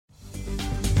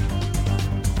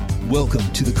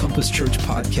Welcome to the Compass Church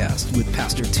Podcast with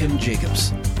Pastor Tim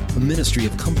Jacobs, a ministry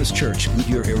of Compass Church,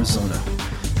 Goodyear, Arizona.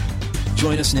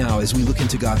 Join us now as we look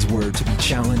into God's Word to be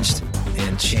challenged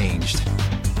and changed.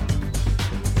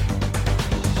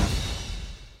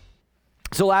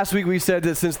 So last week we said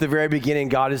that since the very beginning,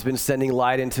 God has been sending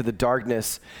light into the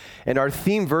darkness. And our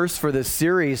theme verse for this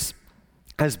series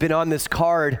has been on this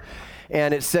card,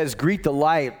 and it says, "Greet the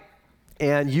light."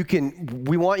 And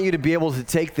we want you to be able to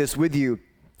take this with you.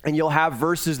 And you'll have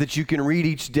verses that you can read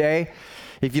each day.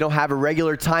 If you don't have a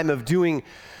regular time of doing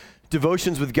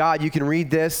devotions with God, you can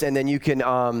read this, and then you can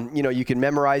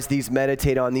memorize these,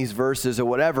 meditate on these verses or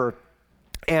whatever.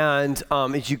 And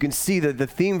as you can see, the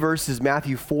theme verse is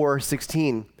Matthew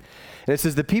 4:16. And it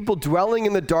says, "The people dwelling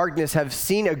in the darkness have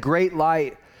seen a great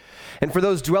light. And for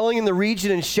those dwelling in the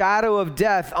region and shadow of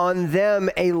death, on them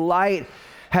a light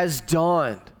has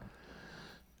dawned."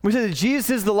 We said that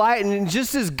Jesus is the light, and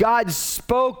just as God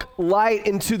spoke light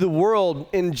into the world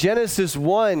in Genesis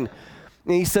 1,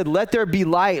 and he said, "Let there be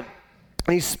light,"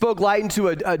 and he spoke light into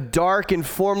a dark and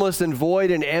formless and void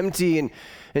and empty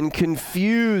and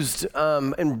confused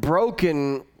and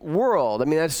broken world. I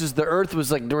mean, that's just, the earth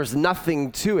was like, there was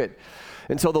nothing to it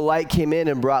until the light came in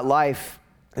and brought life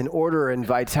and order and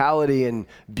vitality and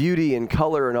beauty and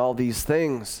color and all these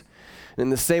things. In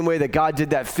the same way that God did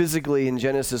that physically in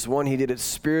Genesis 1, he did it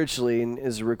spiritually, and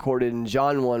is recorded in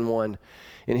John 1:1.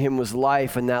 In him was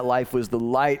life, and that life was the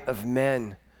light of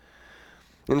men.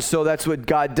 And so that's what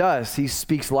God does. He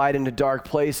speaks light into dark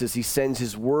places. He sends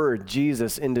his word,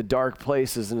 Jesus, into dark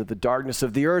places, into the darkness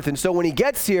of the earth. And so when he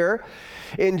gets here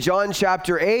in John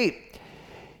chapter 8,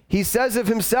 he says of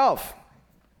himself,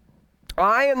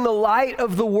 "I am the light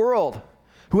of the world.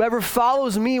 Whoever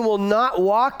follows me will not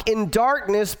walk in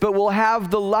darkness, but will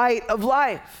have the light of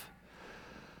life."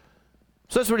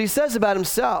 So that's what he says about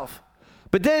himself.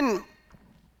 But then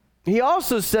he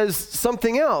also says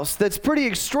something else that's pretty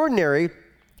extraordinary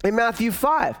in Matthew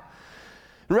 5.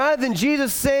 Rather than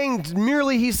Jesus saying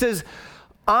merely, he says,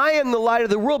 "I am the light of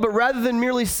the world," but rather than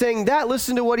merely saying that,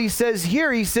 listen to what he says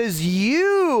here. He says,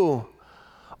 "You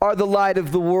are the light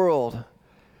of the world.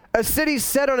 A city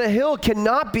set on a hill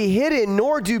cannot be hidden,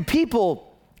 nor do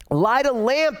people light a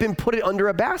lamp and put it under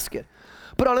a basket,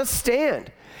 but on a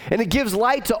stand, and it gives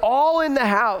light to all in the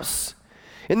house.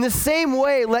 In the same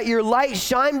way, let your light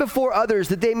shine before others,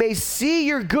 that they may see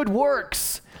your good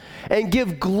works and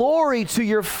give glory to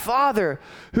your Father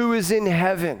who is in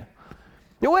heaven."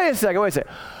 Now, wait a second.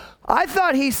 I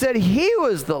thought he said he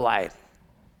was the light.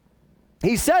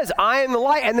 He says, "I am the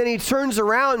light," and then he turns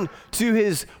around to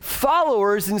his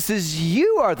followers and says,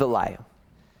 "You are the light."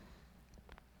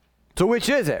 So which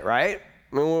is it, right?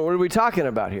 I mean, what are we talking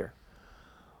about here?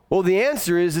 Well, the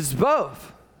answer is it's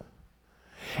both.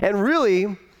 And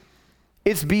really,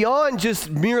 it's beyond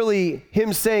just merely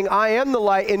him saying, "I am the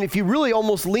light." And if he really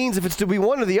almost leans, if it's to be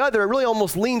one or the other, it really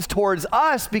almost leans towards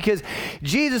us, because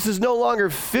Jesus is no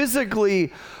longer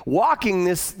physically walking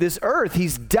this earth.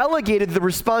 He's delegated the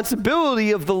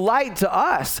responsibility of the light to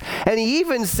us. And he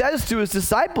even says to his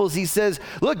disciples, he says,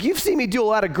 "Look, you've seen me do a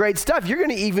lot of great stuff. You're going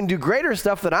to even do greater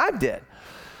stuff than I did."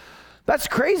 That's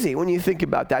crazy when you think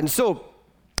about that. And so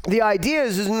the idea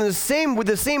is with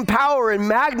the same power and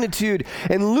magnitude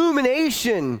and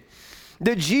illumination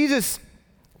that Jesus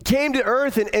came to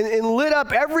earth and lit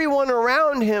up everyone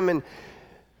around him. And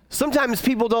sometimes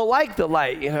people don't like the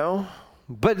light,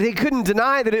 but they couldn't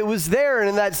deny that it was there. And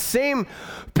in that same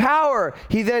power,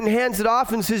 he then hands it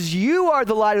off and says, "You are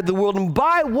the light of the world. And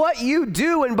by what you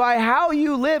do and by how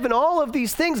you live and all of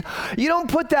these things, you don't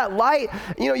put that light,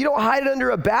 you don't hide it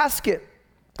under a basket."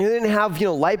 You didn't have,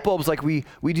 light bulbs like we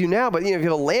do now, but if you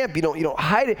have a lamp, you don't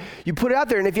hide it. You put it out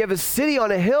there. And if you have a city on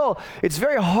a hill, it's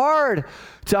very hard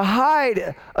to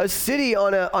hide a city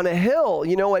on a hill,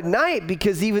 at night,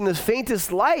 because even the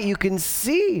faintest light you can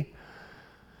see.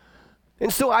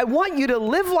 And so I want you to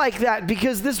live like that,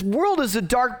 because this world is a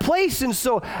dark place. And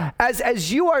so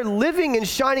as you are living and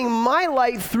shining my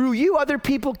light through you, other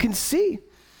people can see.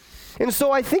 And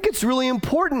so I think it's really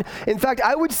important. In fact,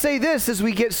 I would say this as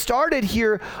we get started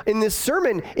here in this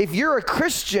sermon: if you're a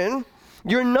Christian,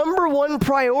 your number one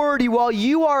priority while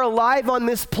you are alive on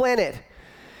this planet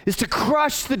is to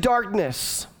crush the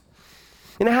darkness.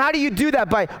 And how do you do that?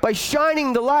 By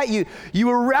shining the light. You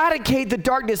eradicate the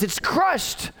darkness. It's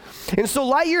crushed. And so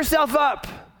light yourself up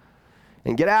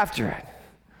and get after it,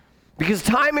 because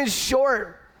time is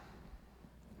short.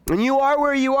 And you are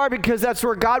where you are because that's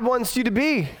where God wants you to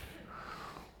be.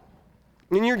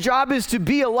 And your job is to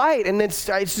be a light, and it's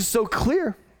just so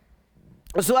clear.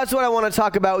 So that's what I want to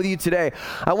talk about with you today.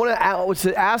 I want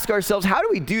to ask ourselves, how do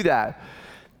we do that?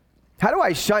 How do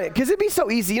I shine it? Because it'd be so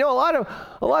easy. You know,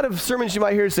 a lot of sermons you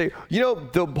might hear say, you know,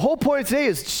 the whole point of today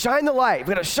is shine the light.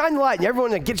 We're going to shine the light. And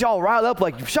everyone gets you all riled up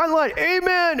like, shine the light.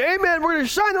 Amen. Amen. We're going to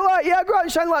shine the light. Yeah, go out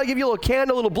and shine the light. I'll give you a little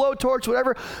candle, a little blowtorch,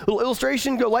 whatever, a little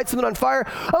illustration. Go light something on fire.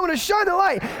 I'm going to shine the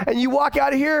light. And you walk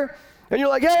out of here and you're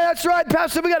like, hey, that's right,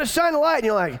 Pastor, we got to shine the light. And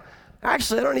you're like,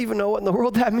 actually, I don't even know what in the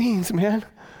world that means, man.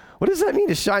 What does that mean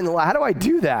to shine the light? How do I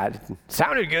do that?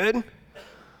 Sounded good.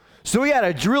 So we got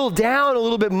to drill down a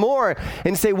little bit more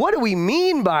and say, what do we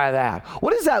mean by that?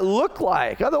 What does that look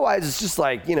like? Otherwise, it's just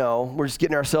like, you know, we're just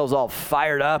getting ourselves all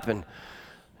fired up and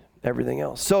everything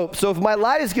else. So if my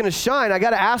light is going to shine, I got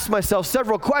to ask myself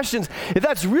several questions. If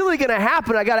that's really going to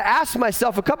happen, I got to ask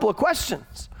myself a couple of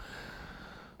questions.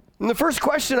 And the first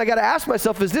question I got to ask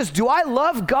myself is this: do I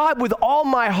love God with all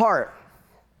my heart?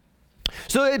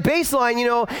 So at baseline, you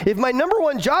know, if my number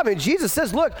one job, and Jesus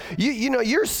says, look, you know,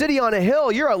 you're a city on a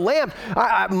hill, you're a lamp.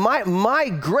 My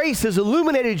grace has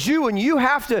illuminated you, and you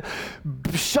have to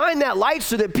shine that light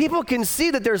so that people can see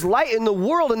that there's light in the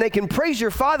world and they can praise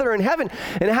your Father in heaven.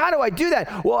 And how do I do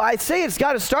that? Well, I say it's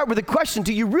got to start with the question,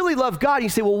 do you really love God? And you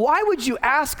say, well, why would you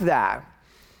ask that?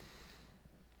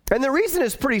 And the reason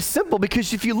is pretty simple,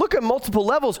 because if you look at multiple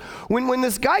levels, when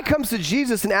this guy comes to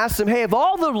Jesus and asks him, hey, of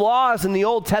all the laws in the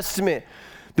Old Testament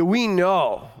that we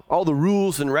know, all the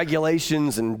rules and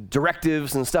regulations and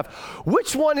directives and stuff,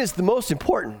 which one is the most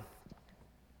important?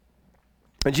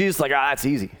 And Jesus is like, that's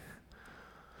easy.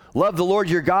 Love the Lord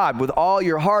your God with all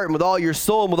your heart and with all your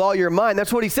soul and with all your mind.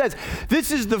 That's what he says.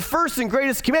 This is the first and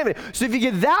greatest commandment. So if you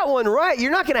get that one right,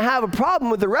 you're not going to have a problem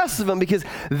with the rest of them, because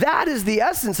that is the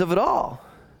essence of it all.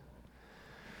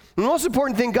 The most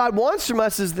important thing God wants from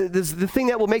us is the thing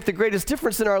that will make the greatest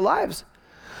difference in our lives.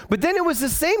 But then it was the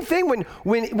same thing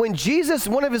when Jesus,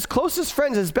 one of his closest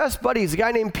friends, his best buddies, a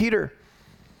guy named Peter,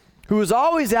 who was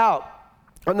always out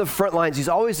on the front lines. He's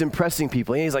always impressing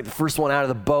people. He's like the first one out of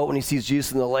the boat when he sees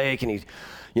Jesus in the lake, and he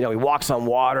walks on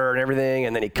water and everything,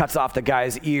 and then he cuts off the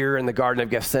guy's ear in the Garden of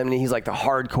Gethsemane. He's like the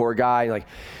hardcore guy.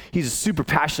 He's a super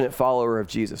passionate follower of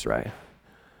Jesus, right?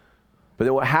 But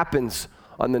then what happens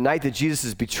on the night that Jesus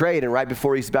is betrayed and right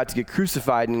before he's about to get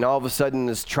crucified, and all of a sudden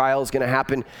this trial is going to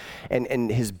happen,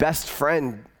 and his best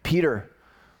friend, Peter,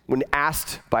 when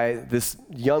asked by this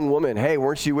young woman, hey,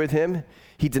 weren't you with him?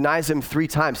 He denies him 3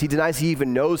 times. He denies he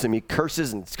even knows him. He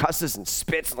curses and cusses and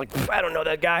spits like, I don't know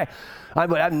that guy. I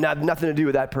have nothing to do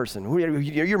with that person.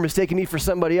 You're mistaking me for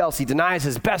somebody else. He denies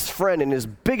his best friend in his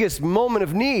biggest moment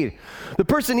of need. The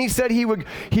person he said he would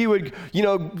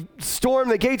storm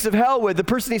the gates of hell with. The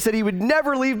person he said he would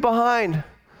never leave behind.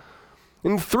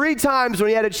 And 3 times when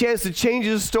he had a chance to change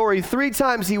his story, 3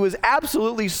 times he was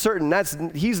absolutely certain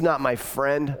he's not my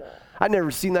friend. I'd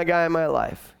never seen that guy in my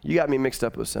life. You got me mixed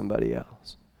up with somebody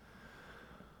else.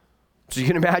 So you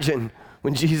can imagine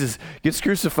when Jesus gets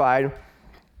crucified,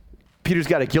 Peter's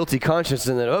got a guilty conscience,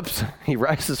 and then, oops, he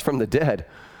rises from the dead.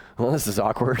 Well, this is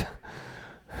awkward.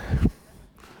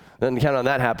 Doesn't count on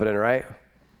that happening, right?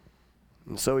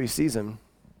 And so he sees him.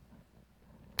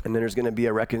 And then there's going to be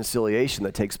a reconciliation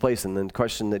that takes place. And then the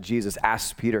question that Jesus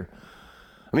asks Peter,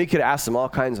 I mean, he could have asked him all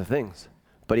kinds of things,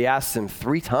 but he asks him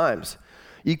 3 times,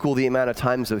 equal the amount of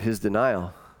times of his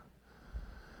denial.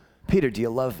 Peter, do you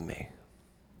love me?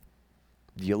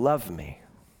 Do you love me?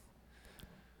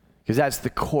 Because that's the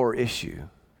core issue.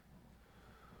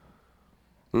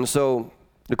 And so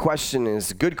the question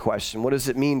is a good question. What does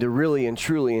it mean to really and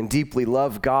truly and deeply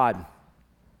love God?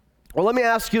 Well, let me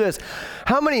ask you this.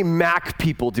 How many Mac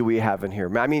people do we have in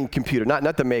here? I mean computer,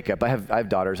 not the makeup. I have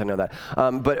daughters, I know that.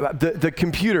 But the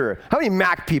computer. How many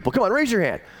Mac people? Come on, raise your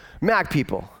hand. Mac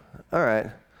people. All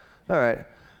right.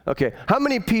 Okay. How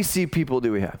many PC people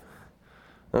do we have?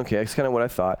 Okay, that's kind of what I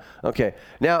thought. Okay.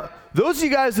 Now, those of you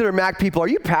guys that are Mac people, are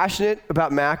you passionate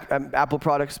about Mac, Apple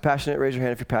products? Passionate? Raise your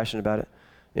hand if you're passionate about it.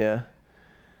 Yeah.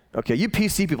 Okay, you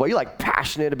PC people, are you like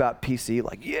passionate about PC?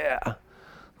 Like, yeah.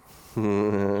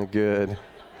 Good.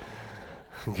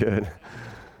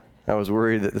 I was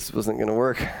worried that this wasn't going to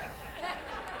work.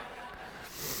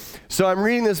 So I'm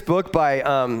reading this book by,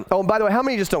 by the way, how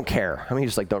many just don't care? How many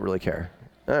just don't really care?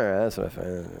 All right, that's what I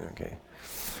found. Okay.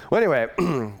 Well,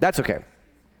 anyway, that's okay.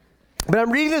 But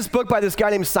I'm reading this book by this guy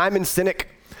named Simon Sinek,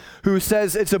 who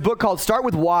says it's a book called Start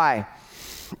With Why.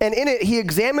 And in it, he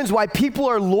examines why people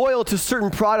are loyal to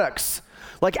certain products,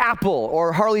 like Apple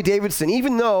or Harley Davidson,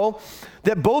 even though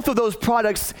that both of those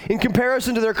products, in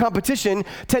comparison to their competition,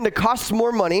 tend to cost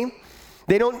more money.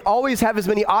 They don't always have as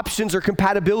many options or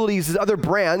compatibilities as other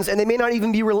brands, and they may not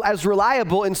even be as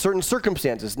reliable in certain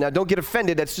circumstances. Now, don't get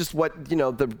offended. That's just what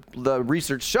the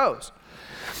research shows.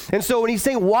 And so when he's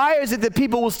saying, why is it that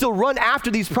people will still run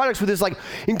after these products with this like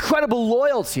incredible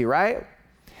loyalty, right?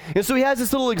 And so he has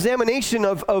this little examination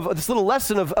of this little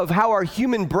lesson of how our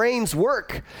human brains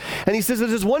work. And he says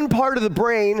there's one part of the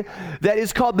brain that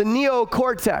is called the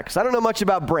neocortex. I don't know much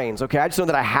about brains, okay? I just know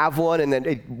that I have one and that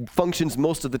it functions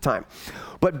most of the time.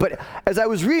 But as I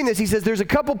was reading this, he says there's a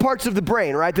couple parts of the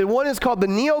brain, right? The one is called the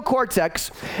neocortex,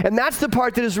 and that's the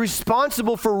part that is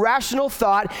responsible for rational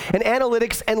thought and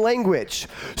analytics and language.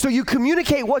 So you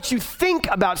communicate what you think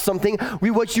about something,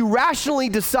 what you rationally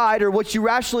decide or what you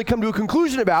rationally come to a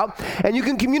conclusion about, and you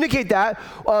can communicate that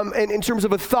in terms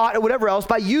of a thought or whatever else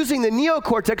by using the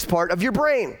neocortex part of your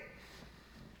brain.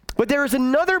 But there is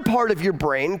another part of your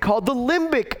brain called the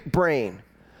limbic brain.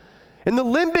 And the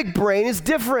limbic brain is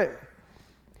different.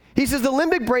 He says the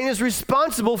limbic brain is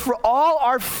responsible for all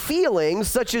our feelings,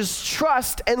 such as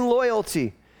trust and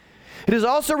loyalty. It is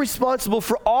also responsible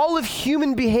for all of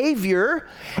human behavior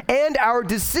and our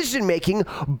decision making,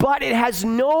 but it has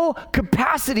no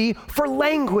capacity for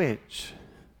language.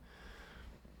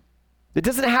 It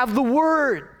doesn't have the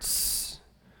words.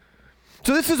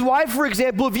 So this is why, for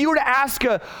example, if you were to ask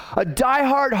a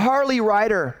diehard Harley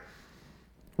rider,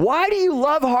 why do you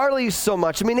love Harleys so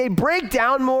much? I mean, they break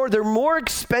down more, they're more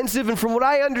expensive, and from what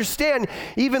I understand,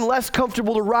 even less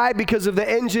comfortable to ride because of the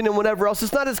engine and whatever else.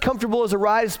 It's not as comfortable as a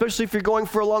ride, especially if you're going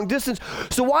for a long distance.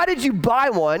 So why did you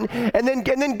buy one and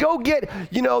then go get,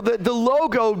 the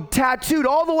logo tattooed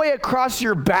all the way across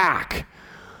your back?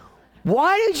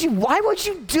 Why would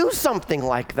you do something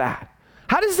like that?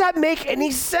 How does that make any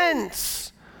sense?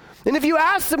 And if you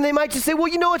ask them, they might just say, well,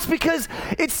 it's because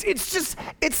it's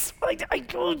like, I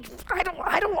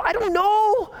don't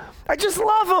know. I just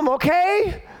love them,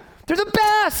 okay? They're the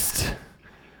best.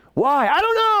 Why? I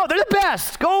don't know. They're the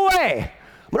best. Go away.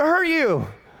 I'm going to hurt you.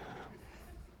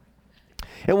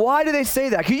 And why do they say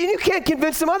that? Because you can't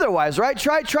convince them otherwise, right?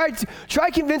 Try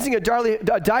convincing a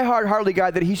diehard Harley guy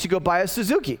that he should go buy a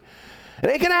Suzuki. It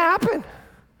ain't going to happen.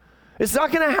 It's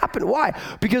not going to happen. Why?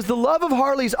 Because the love of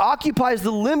Harleys occupies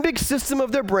the limbic system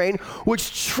of their brain,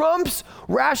 which trumps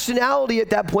rationality at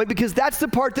that point, because that's the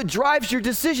part that drives your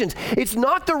decisions. It's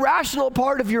not the rational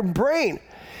part of your brain.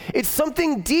 It's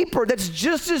something deeper that's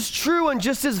just as true and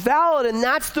just as valid, and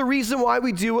that's the reason why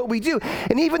we do what we do.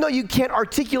 And even though you can't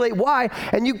articulate why,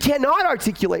 and you cannot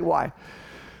articulate why,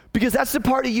 because that's the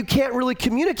part that you can't really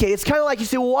communicate. It's kind of like you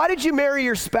say, well, why did you marry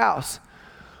your spouse?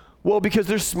 Well, because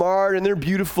they're smart and they're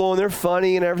beautiful and they're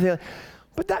funny and everything.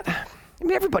 But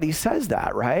everybody says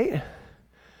that, right?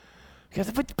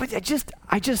 But I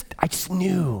just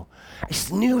knew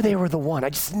they were the one.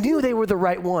 I just knew they were the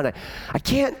right one.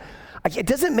 It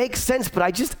doesn't make sense, but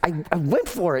I went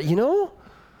for it, And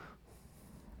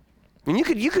you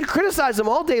could criticize them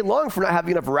all day long for not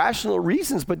having enough rational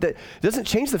reasons, but that doesn't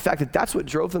change the fact that that's what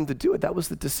drove them to do it. That was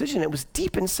the decision. It was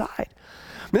deep inside.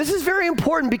 This is very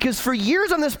important because for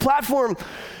years on this platform,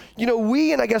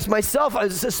 we, and I guess myself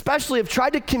especially, have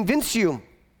tried to convince you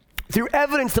through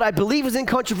evidence that I believe is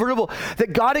incontrovertible,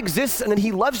 that God exists and that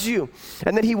he loves you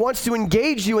and that he wants to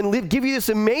engage you and give you this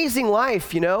amazing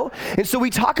life, And so we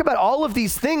talk about all of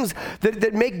these things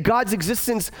that make God's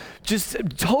existence just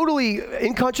totally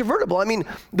incontrovertible. I mean,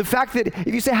 the fact that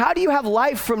if you say, how do you have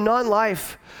life from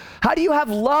non-life? How do you have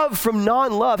love from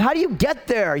non-love? How do you get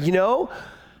there,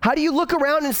 How do you look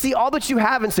around and see all that you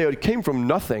have and say, oh, it came from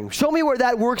nothing? Show me where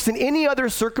that works in any other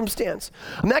circumstance.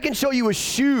 I mean, I can show you a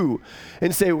shoe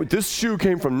and say, well, this shoe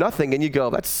came from nothing. And you go,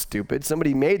 that's stupid.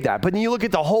 Somebody made that. But then you look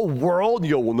at the whole world and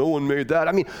you go, well, no one made that.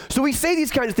 I mean, so we say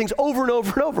these kinds of things over and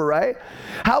over and over, right?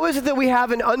 How is it that we have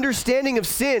an understanding of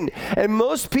sin and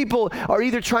most people are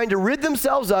either trying to rid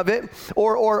themselves of it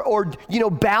or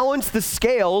balance the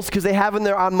scales because they have in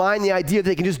their mind the idea that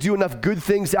they can just do enough good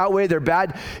things to outweigh their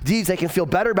bad deeds, they can feel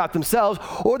better about themselves,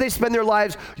 or they spend their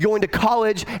lives going to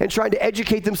college and trying to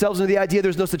educate themselves into the idea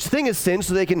there's no such thing as sin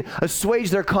so they can assuage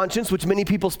their conscience, which many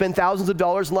people spend thousands of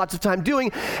dollars and lots of time doing.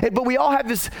 But we all have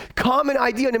this common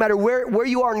idea, no matter where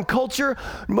you are in culture,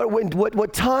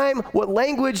 what time, what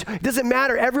language, it doesn't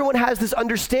matter. Everyone has this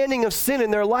understanding of sin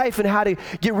in their life and how to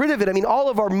get rid of it. I mean, all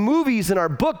of our movies and our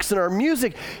books and our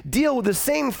music deal with the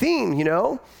same theme,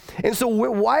 And so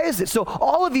why is it? So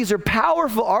all of these are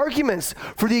powerful arguments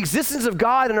for the existence of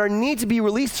God and our need to be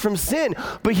released from sin.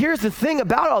 But here's the thing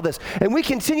about all this, and we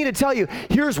continue to tell you,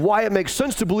 here's why it makes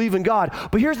sense to believe in God.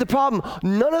 But here's the problem.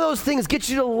 None of those things get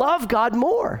you to love God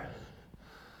more.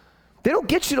 They don't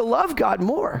get you to love God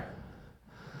more.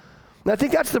 And I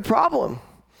think that's the problem.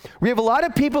 We have a lot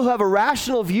of people who have a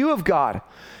rational view of God.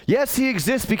 Yes, he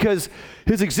exists because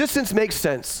his existence makes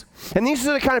sense. And these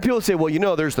are the kind of people that say,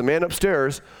 well, there's the man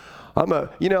upstairs.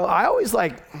 I always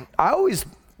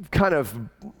kind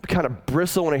of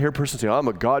bristle when I hear a person say, I'm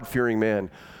a God-fearing man.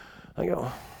 I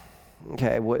go,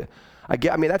 okay, what?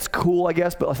 I mean, that's cool, I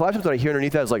guess, but a lot of times what I hear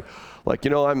underneath that is like,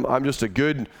 I'm just a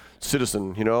good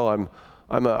citizen,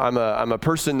 I'm a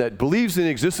person that believes in the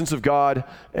existence of God,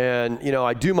 and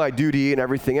I do my duty and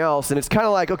everything else. And it's kind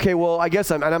of like, okay, well, I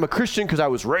guess I'm a Christian because I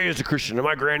was raised a Christian, and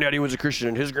my granddaddy was a Christian,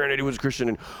 and his granddaddy was a Christian,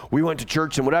 and we went to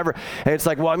church and whatever. And it's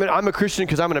like, well, I'm a Christian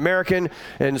because I'm an American,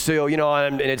 and so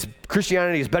and it's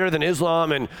Christianity is better than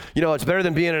Islam, and it's better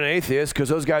than being an atheist because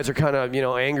those guys are kind of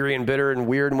angry and bitter and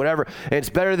weird and whatever. And it's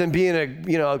better than being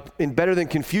better than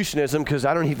Confucianism because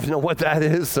I don't even know what that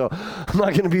is, so I'm not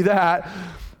going to be that.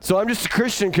 So I'm just a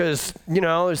Christian because,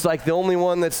 it's like the only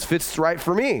one that fits right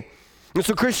for me. And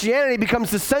so Christianity becomes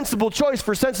the sensible choice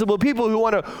for sensible people who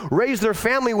want to raise their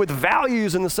family with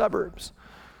values in the suburbs.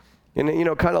 And,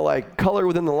 kind of like color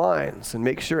within the lines and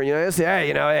make sure, they say,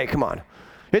 hey, come on.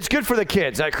 It's good for the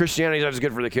kids. Christianity is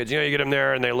good for the kids. You get them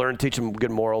there and they teach them good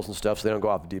morals and stuff so they don't go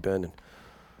off the deep end.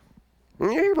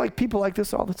 And you hear like people like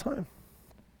this all the time.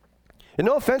 And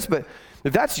no offense, but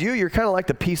if that's you, you're kind of like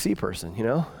the PC person,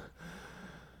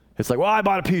 It's like, well, I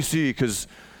bought a PC because,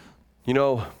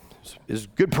 it's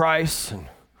good price and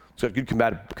it's got good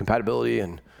compatibility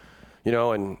and,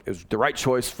 and it was the right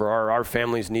choice for our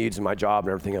family's needs and my job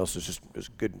and everything else. It's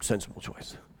a good, sensible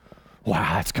choice.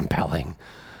 Wow, that's compelling.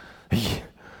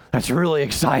 That's really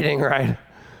exciting, right?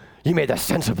 You made the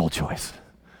sensible choice.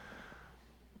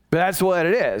 But that's what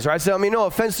it is, right? So, no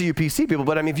offense to you PC people,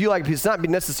 but if you like, it's not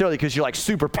necessarily because you're like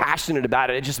super passionate about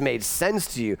it. It just made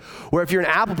sense to you. Where if you're an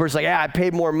Apple person, like, I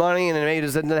paid more money and maybe it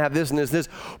doesn't have this and this,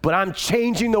 but I'm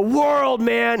changing the world,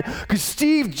 man. Because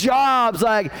Steve Jobs,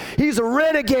 he's a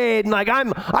renegade, and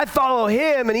I follow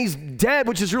him, and he's dead,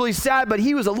 which is really sad, but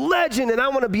he was a legend, and I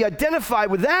want to be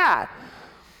identified with that.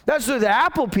 That's what the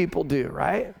Apple people do,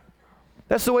 right?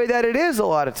 That's the way that it is a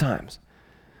lot of times.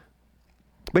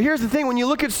 But here's the thing, when you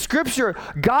look at Scripture,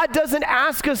 God doesn't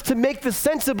ask us to make the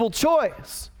sensible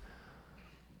choice.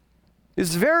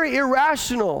 It's very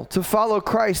irrational to follow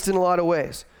Christ in a lot of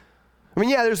ways.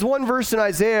 There's one verse in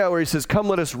Isaiah where he says, come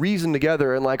let us reason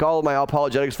together, and all of my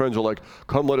apologetics friends are like,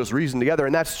 come let us reason together,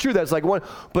 and that's true, that's one,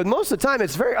 but most of the time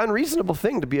it's a very unreasonable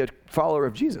thing to be a follower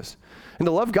of Jesus. And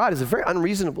to love God is a very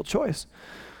unreasonable choice.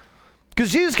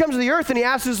 Because Jesus comes to the earth and he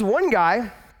asks this one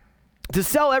guy to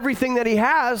sell everything that he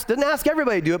has. Doesn't ask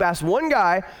everybody to do it, but asks one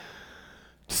guy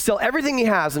to sell everything he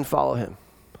has and follow him.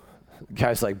 The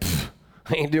guy's like,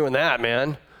 I ain't doing that,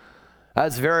 man.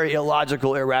 That's a very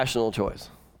illogical, irrational choice.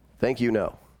 Thank you,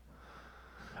 no.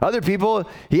 Other people,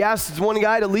 he asks one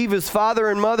guy to leave his father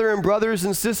and mother and brothers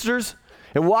and sisters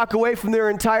and walk away from their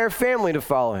entire family to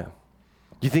follow him.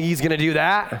 You think he's going to do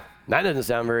that? That doesn't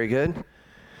sound very good.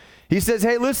 He says,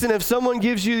 hey, listen, if someone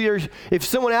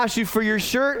asks you for your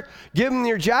shirt, give them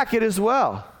your jacket as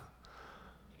well.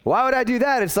 Why would I do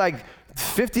that? It's like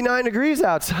 59 degrees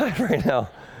outside right now.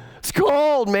 It's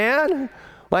cold, man.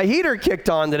 My heater kicked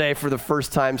on today for the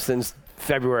first time since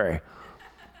February.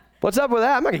 What's up with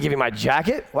that? I'm not going to give you my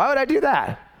jacket. Why would I do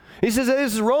that? He says,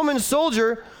 this Roman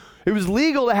soldier, it was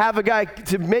legal to have a guy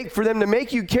for them to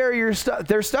make you carry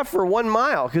their stuff for 1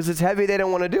 mile because it's heavy, they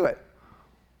don't want to do it.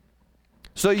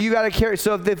 So you got to carry.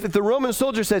 So if the Roman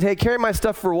soldier said, hey, carry my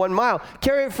stuff for 1 mile,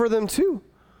 carry it for them too.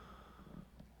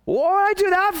 What would I do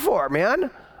that for,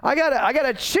 man? I got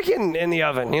a chicken in the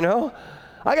oven,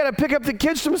 I got to pick up the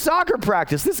kids from soccer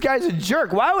practice. This guy's a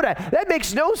jerk. Why would I? That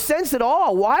makes no sense at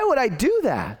all. Why would I do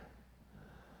that?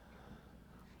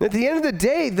 At the end of the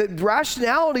day, the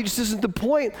rationality just isn't the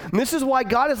point. And this is why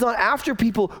God is not after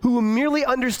people who merely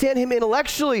understand him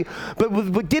intellectually,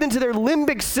 but get into their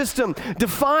limbic system,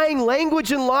 defying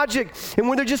language and logic, and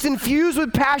when they're just infused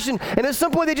with passion, and at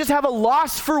some point they just have a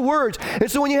loss for words. And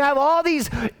so when you have all these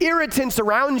irritants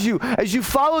around you as you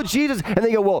follow Jesus, and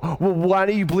they go, well why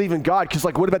do you believe in God? Because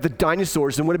what about the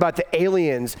dinosaurs, and what about the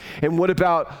aliens, and what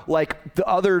about the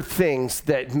other things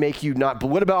that make you not, but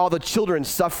what about all the children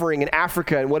suffering in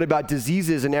Africa, and what about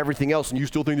diseases and everything else, and you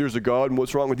still think there's a God, and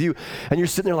what's wrong with you? And you're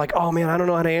sitting there like, oh man, I don't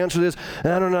know how to answer this,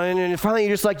 and I don't know, and finally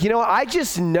you're just like, what? I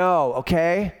just know,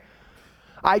 okay?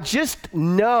 I just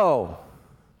know.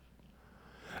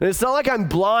 And it's not like I'm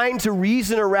blind to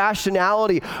reason or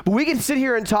rationality, but we can sit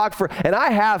here and talk and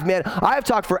I have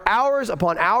talked for hours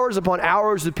upon hours upon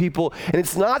hours with people, and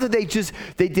it's not that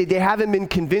they haven't been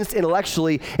convinced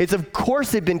intellectually. It's of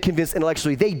course they've been convinced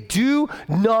intellectually. They do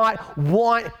not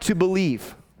want to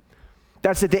believe.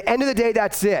 That's at the end of the day,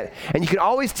 that's it. And you can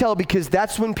always tell because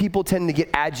that's when people tend to get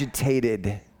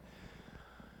agitated.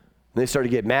 And they started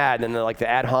to get mad, and then they're like the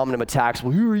ad hominem attacks.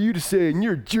 Well, who are you to say? And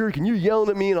you're a jerk, and you're yelling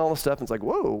at me, and all this stuff. And it's like,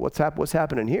 whoa, what's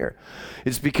happening here?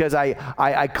 It's because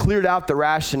I cleared out the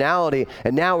rationality,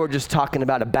 and now we're just talking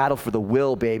about a battle for the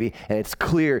will, baby. And it's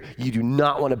clear you do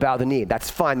not want to bow the knee. That's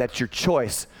fine. That's your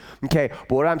choice. Okay,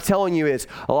 but what I'm telling you is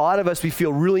a lot of us, we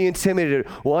feel really intimidated.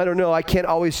 Well, I don't know. I can't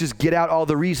always just get out all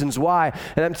the reasons why.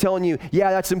 And I'm telling you,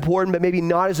 yeah, that's important, but maybe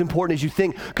not as important as you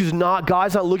think, because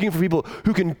God's not looking for people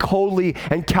who can coldly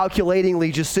and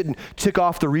calculatingly just sit and tick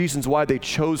off the reasons why they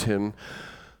chose him.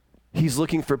 He's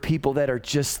looking for people that are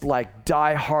just like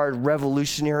die-hard,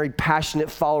 revolutionary,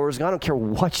 passionate followers. I don't care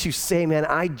what you say, man.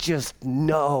 I just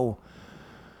know.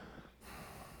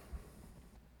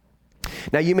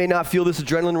 Now, you may not feel this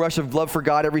adrenaline rush of love for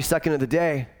God every second of the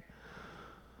day,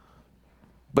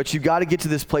 but you've got to get to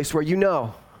this place where you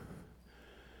know.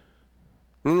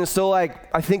 And so, I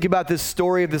think about this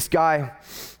story of this guy,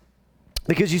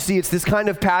 because you see, it's this kind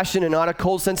of passion and not a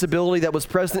cold sensibility that was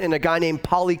present in a guy named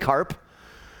Polycarp,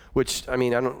 which, I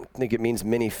don't think it means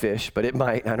many fish, but it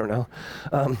might, I don't know.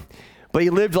 But he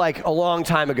lived like a long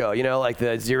time ago, like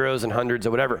the zeros and hundreds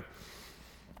or whatever.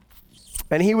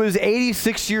 And he was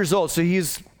 86 years old, so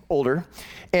he's older.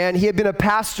 And he had been a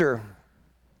pastor,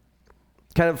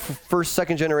 kind of first,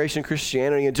 second generation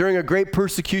Christianity. And during a great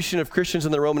persecution of Christians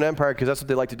in the Roman Empire, because that's what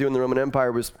they like to do in the Roman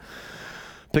Empire, was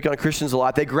pick on Christians a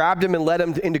lot. They grabbed him and led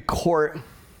him into court.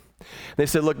 They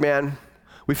said, look, man,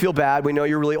 we feel bad. We know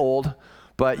you're really old,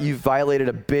 but you've violated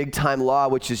a big time law,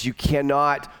 which is you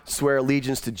cannot swear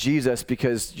allegiance to Jesus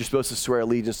because you're supposed to swear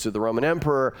allegiance to the Roman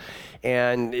emperor.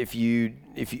 And if you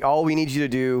all we need you to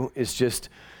do is just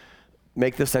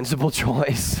make the sensible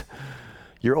choice.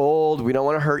 You're old, we don't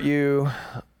want to hurt you,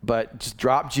 but just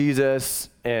drop Jesus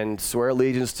and swear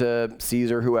allegiance to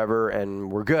Caesar, whoever,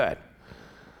 and we're good.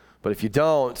 But if you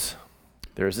don't,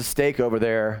 there's a stake over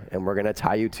there, and we're going to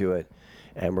tie you to it,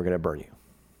 and we're going to burn you.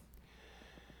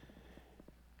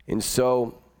 And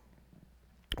so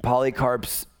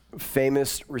Polycarp's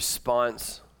famous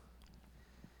response,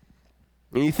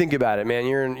 and you think about it, man,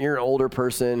 you're an older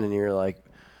person, and you're like,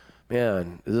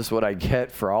 man, is this what I get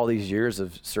for all these years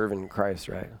of serving Christ,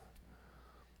 right?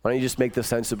 Why don't you just make the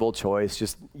sensible choice?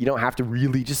 You don't have to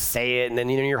really just say it, and then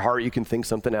in your heart you can think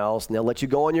something else, and they'll let you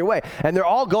go on your way. And they're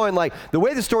all going the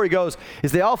way the story goes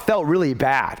is they all felt really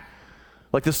bad.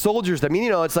 Like the soldiers,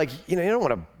 it's like, they don't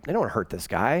want to hurt this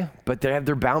guy, but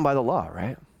they're bound by the law,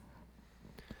 right?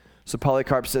 So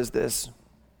Polycarp says this,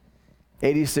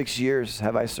 86 years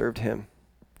have I served him,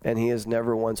 and he has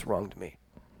never once wronged me.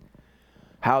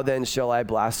 How then shall I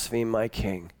blaspheme my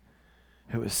king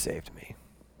who has saved me?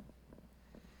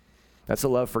 That's a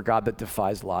love for God that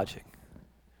defies logic.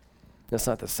 That's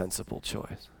not the sensible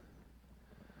choice.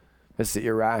 That's the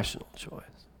irrational choice.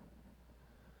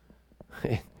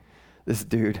 This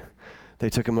dude, they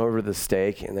took him over to the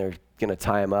stake, and they're going to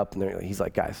tie him up, and he's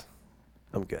like, guys,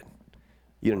 I'm good.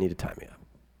 You don't need to tie me up.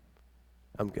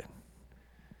 I'm good.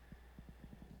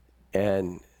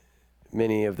 And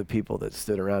many of the people that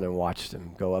stood around and watched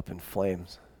him go up in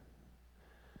flames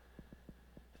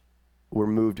were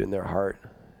moved in their heart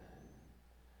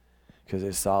because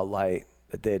they saw light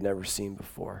that they had never seen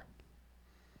before.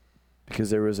 Because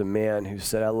there was a man who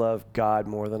said, I love God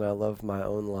more than I love my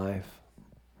own life.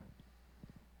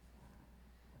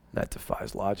 That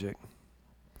defies logic.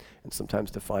 And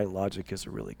sometimes defying logic is a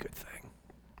really good thing.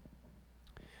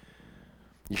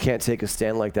 You can't take a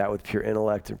stand like that with pure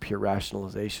intellect or pure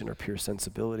rationalization or pure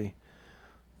sensibility.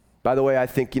 By the way, I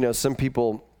think, some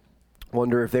people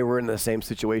wonder if they were in the same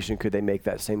situation, could they make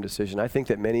that same decision? I think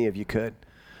that many of you could.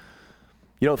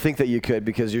 You don't think that you could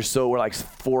because we're like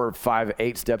 4, 5,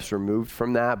 8 steps removed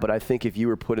from that. But I think if you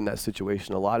were put in that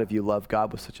situation, a lot of you love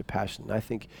God with such a passion. And I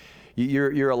think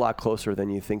you're a lot closer than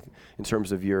you think in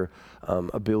terms of your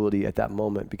ability at that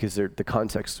moment, because the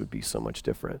context would be so much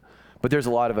different. But there's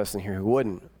a lot of us in here who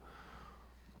wouldn't.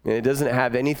 And it doesn't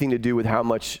have anything to do with how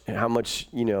much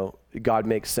God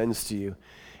makes sense to you.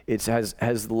 It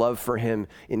has love for him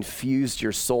infused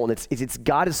your soul. And it's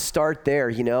got to start there,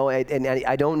 and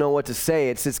I don't know what to say.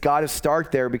 It's got to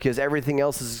start there because everything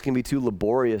else is going to be too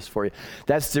laborious for you.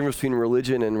 That's the difference between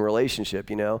religion and relationship,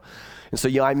 And so,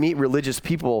 I meet religious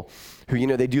people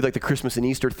who, they do like the Christmas and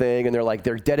Easter thing, and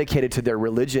they're dedicated to their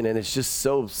religion, and it's just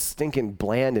so stinking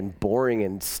bland and boring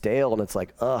and stale, and it's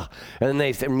like, ugh. And then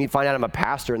they find out I'm a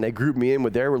pastor, and they group me in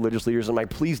with their religious leaders. I'm like,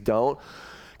 please don't.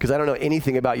 Because I don't know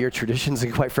anything about your traditions,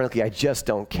 and quite frankly, I just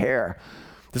don't care.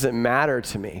 It doesn't matter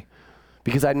to me.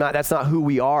 Because that's not who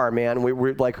we are, man.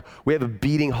 We have a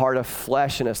beating heart of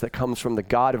flesh in us that comes from the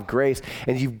God of grace.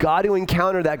 And you've got to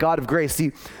encounter that God of grace.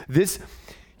 See,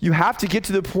 you have to get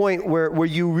to the point where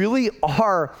you really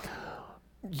are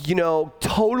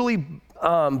totally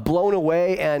blown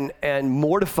away and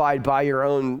mortified by your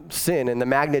own sin and the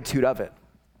magnitude of it.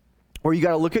 Or you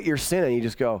got to look at your sin and you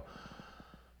just go,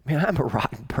 man, I'm a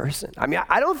rotten person. I mean,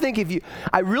 I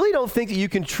really don't think that you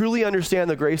can truly understand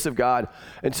the grace of God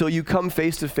until you come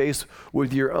face to face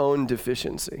with your own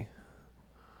deficiency.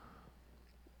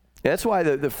 And that's why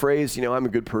the phrase, I'm a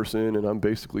good person and I'm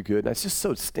basically good, that's just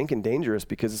so stinking dangerous,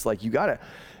 because it's like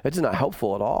that's not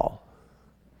helpful at all.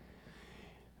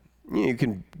 You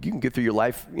can get through your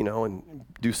life, and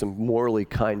do some morally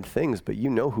kind things, but you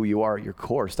know who you are at your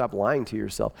core. Stop lying to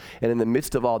yourself. And in the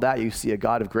midst of all that, you see a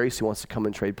God of grace who wants to come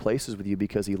and trade places with you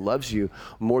because he loves you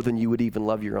more than you would even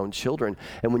love your own children.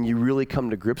 And when you really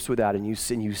come to grips with that and you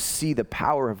see the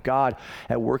power of God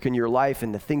at work in your life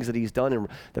and the things that he's done, and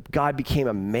that God became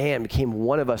a man, became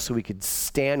one of us so he could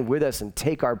stand with us and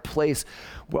take our place,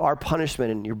 our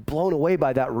punishment, and you're blown away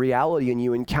by that reality and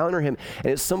you encounter him. And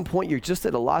at some point, you're just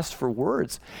at a loss for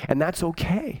words, and that's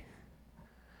okay.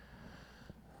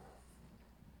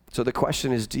 So the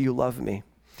question is, do you love me?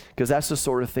 Because that's the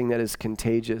sort of thing that is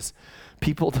contagious.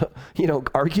 People,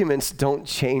 arguments don't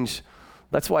change.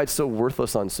 That's why it's so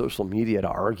worthless on social media to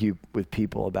argue with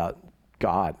people about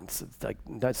God. It's like,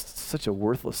 that's such a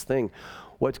worthless thing.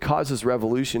 What causes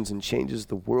revolutions and changes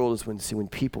the world is when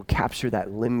people capture that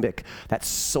limbic, that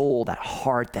soul, that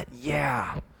heart,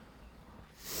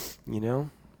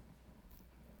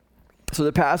 So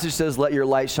the passage says, let your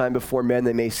light shine before men,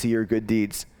 they may see your good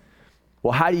deeds.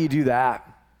 Well, how do you do that?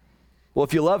 Well,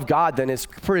 if you love God, then it's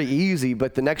pretty easy,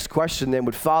 but the next question then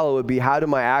would be, how do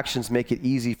my actions make it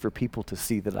easy for people to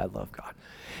see that I love God?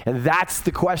 And that's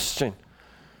the question.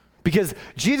 Because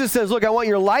Jesus says, look, I want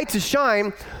your light to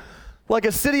shine like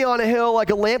a city on a hill, like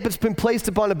a lamp that's been placed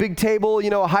upon a big table,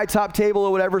 a high top table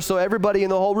or whatever, so everybody in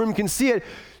the whole room can see it.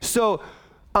 So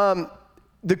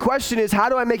the question is, how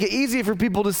do I make it easy for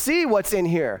people to see what's in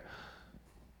here?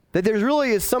 That there really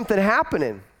is something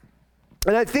happening.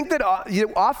 And I think that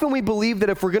often we believe that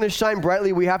if we're going to shine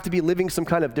brightly, we have to be living some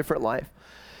kind of different life.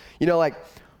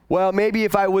 Maybe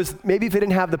if I didn't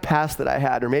have the past that I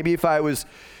had, or maybe if I was,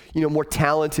 more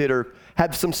talented or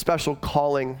had some special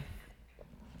calling,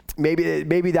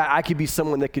 maybe that I could be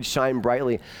someone that could shine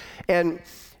brightly. And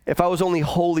if I was only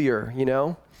holier,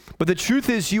 But the truth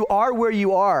is, you are where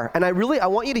you are. And I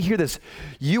want you to hear this.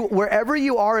 Wherever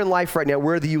you are in life right now,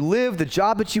 wherever you live, the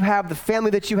job that you have, the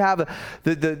family that you have,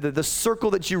 the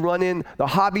circle that you run in, the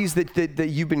hobbies that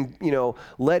you've been,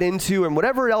 led into, and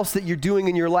whatever else that you're doing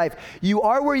in your life, you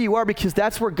are where you are because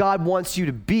that's where God wants you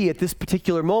to be at this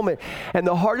particular moment. And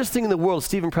the hardest thing in the world,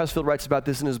 Stephen Pressfield writes about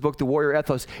this in his book, The Warrior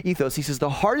Ethos. He says, the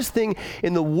hardest thing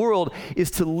in the world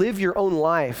is to live your own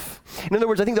life. In other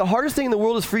words, I think the hardest thing in the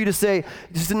world is for you to say,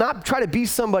 just to not try to be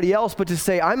somebody else, but to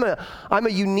say, I'm a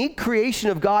unique creation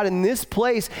of God in this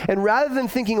place. And rather than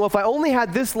thinking, well, if I only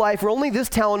had this life or only this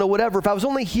talent or whatever, if I was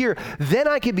only here, then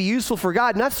I could be useful for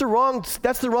God. And that's the wrong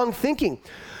thinking.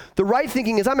 The right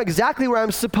thinking is, I'm exactly where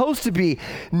I'm supposed to be.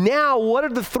 Now, what are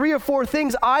the 3 or 4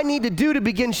 things I need to do to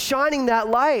begin shining that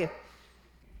light?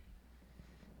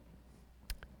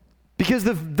 Because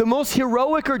the most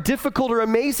heroic or difficult or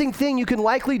amazing thing you can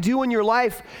likely do in your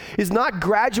life is not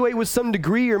graduate with some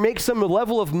degree or make some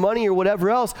level of money or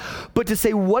whatever else, but to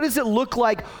say, what does it look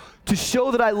like to show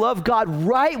that I love God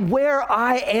right where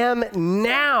I am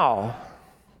now?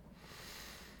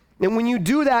 And when you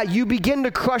do that, you begin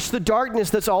to crush the darkness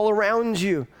that's all around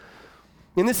you.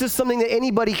 And this is something that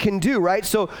anybody can do, right?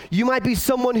 So you might be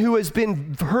someone who has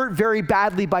been hurt very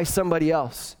badly by somebody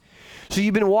else. So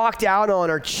you've been walked out on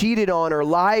or cheated on or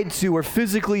lied to or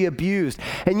physically abused.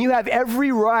 And you have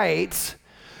every right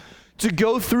to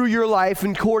go through your life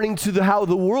according to how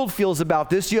the world feels about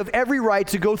this. You have every right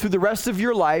to go through the rest of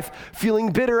your life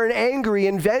feeling bitter and angry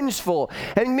and vengeful.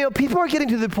 And people are getting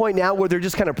to the point now where they're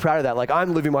just kind of proud of that. Like,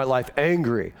 I'm living my life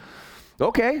angry.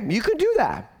 Okay, you can do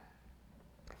that.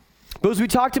 But as we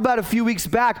talked about a few weeks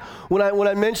back, when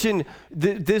I mentioned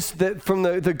this from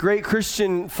the great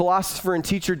Christian philosopher and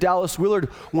teacher Dallas Willard,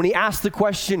 when he asked the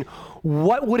question,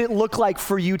 what would it look like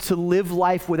for you to live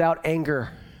life without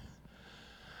anger?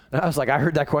 And I was like, I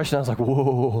heard that question, I was like,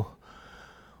 whoa.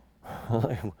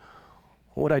 What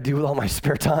would I do with all my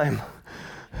spare time?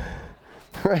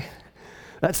 Right?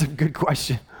 That's a good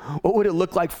question. What would it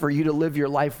look like for you to live your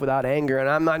life without anger? And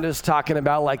I'm not just talking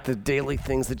about like the daily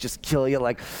things that just kill you,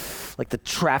 like the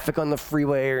traffic on the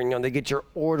freeway, or they get your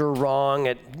order wrong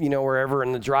at wherever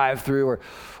in the drive-through,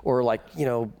 or like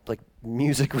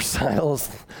music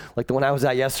recitals, like the one I was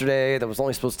at yesterday that was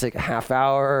only supposed to take a half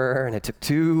hour and it took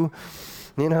 2,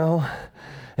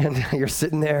 and you're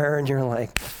sitting there and you're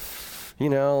like, you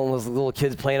know, those little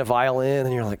kids playing a violin,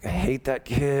 and you're like, I hate that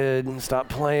kid, and stop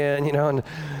playing, you know, and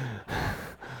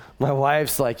my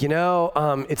wife's like,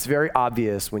 it's very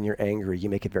obvious when you're angry. You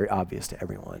make it very obvious to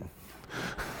everyone.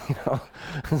 You know?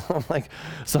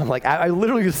 I'm like, I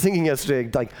literally was thinking yesterday,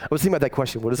 like, I was thinking about that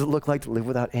question. What does it look like to live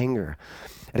without anger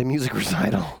at a music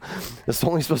recital? It's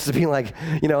only supposed to be like,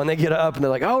 and they get up and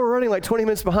they're like, oh, we're running like 20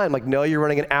 minutes behind. I'm like, no, you're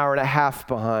running an hour and a half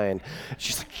behind.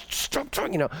 She's like, stop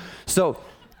talking, So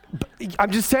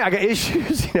I'm just saying, I got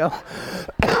issues,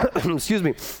 Excuse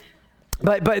me.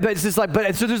 But it's just like,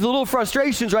 so there's little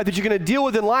frustrations, right, that you're going to deal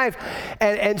with in life,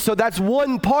 and so that's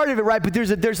one part of it, right? But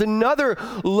there's another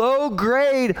low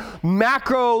grade,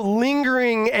 macro,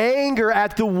 lingering anger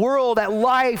at the world, at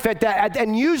life,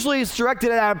 and usually it's directed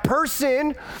at a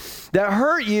person that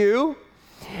hurt you,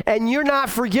 and you're not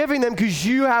forgiving them because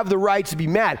you have the right to be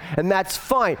mad, and that's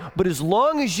fine. But as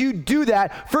long as you do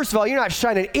that, first of all, you're not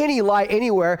shining any light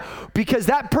anywhere, because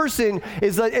that person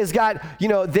is got,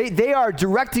 they are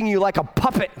directing you like a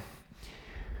puppet,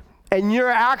 and your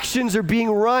actions are being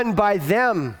run by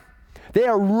them. They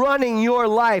are running your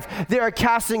life. They are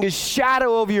casting a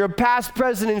shadow over your past,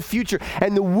 present, and future.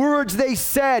 And the words they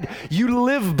said, you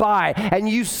live by, and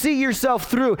you see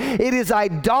yourself through. It is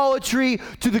idolatry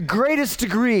to the greatest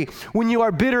degree when you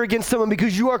are bitter against someone,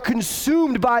 because you are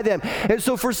consumed by them. And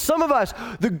so for some of us,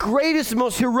 the greatest,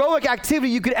 most heroic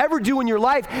activity you could ever do in your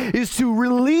life is to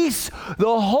release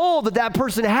the hold that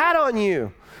person had on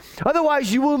you.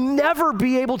 Otherwise, you will never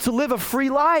be able to live a free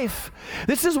life.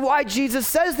 This is why Jesus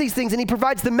says these things, and he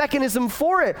provides the mechanism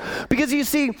for it. Because you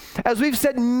see, as we've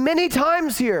said many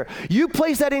times here, you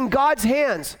place that in God's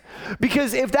hands.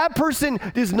 Because if that person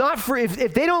is not free,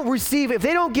 if they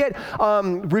don't get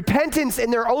repentance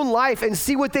in their own life and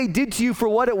see what they did to you for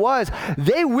what it was,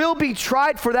 they will be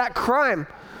tried for that crime.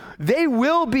 They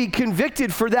will be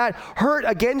convicted for that hurt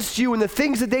against you and the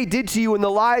things that they did to you and the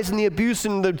lies and the abuse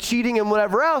and the cheating and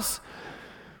whatever else.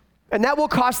 And that will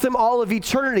cost them all of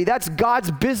eternity. That's God's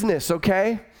business,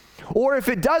 okay? Or if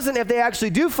it doesn't, if they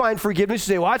actually do find forgiveness,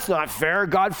 you say, well, that's not fair.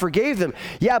 God forgave them.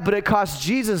 Yeah, but it cost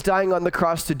Jesus dying on the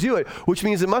cross to do it, which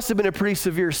means it must have been a pretty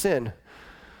severe sin.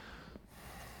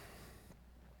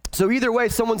 So either way,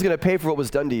 someone's going to pay for what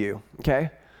was done to you, okay?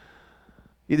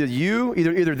 Either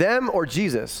them or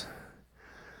Jesus.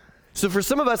 So for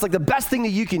some of us, like the best thing that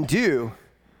you can do,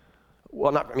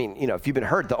 if you've been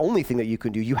hurt, the only thing that you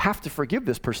can do, you have to forgive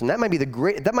this person. That might be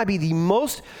the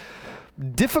most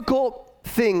difficult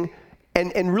thing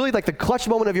and really like the clutch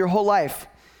moment of your whole life.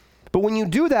 But when you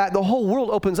do that, the whole world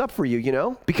opens up for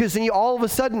you, because then all of a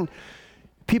sudden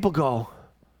people go,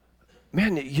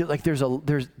 man,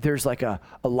 there's like a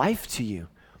life to you.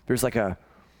 There's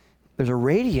a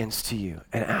radiance to you.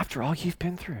 And after all you've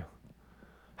been through,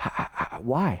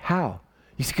 why? How?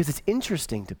 You see, because it's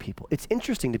interesting to people. It's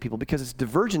interesting to people because it's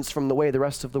divergence from the way the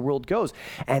rest of the world goes.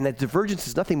 And that divergence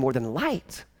is nothing more than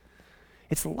light.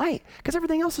 It's light, because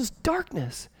everything else is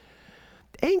darkness.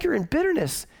 Anger and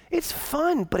bitterness, it's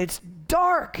fun, but it's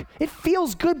dark. It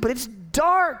feels good, but it's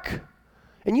dark.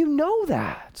 And you know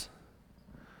that.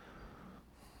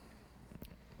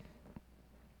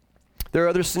 There are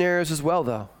other scenarios as well,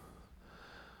 though.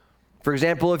 For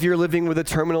example, if you're living with a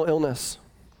terminal illness,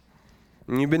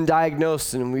 and you've been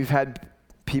diagnosed, and we've had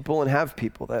people and have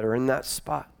people that are in that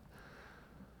spot.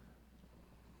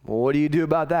 Well, what do you do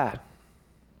about that?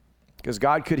 Because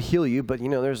God could heal you, but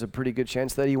there's a pretty good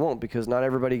chance that he won't, because not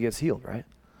everybody gets healed, right?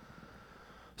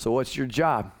 So what's your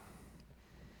job?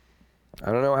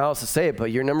 I don't know how else to say it,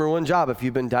 but your number one job, if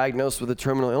you've been diagnosed with a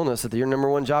terminal illness, your number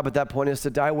one job at that point is to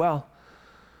die well.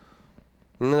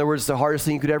 In other words, the hardest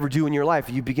thing you could ever do in your life,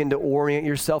 you begin to orient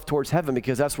yourself towards heaven,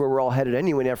 because that's where we're all headed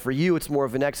anyway. Now, for you, it's more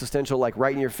of an existential, like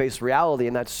right in your face reality,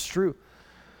 and that's true.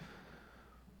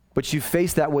 But you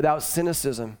face that without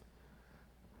cynicism.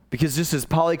 Because just as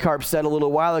Polycarp said a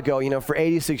little while ago, for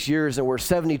 86 years, and we're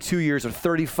 72 years or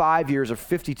 35 years or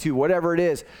 52, whatever it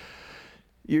is,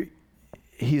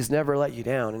 he's never let you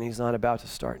down, and he's not about to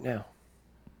start now.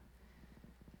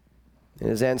 And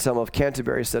as Anselm of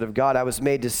Canterbury said of God, I was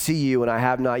made to see you, and I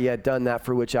have not yet done that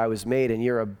for which I was made, and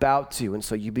you're about to. And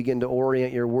so you begin to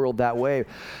orient your world that way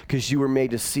because you were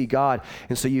made to see God.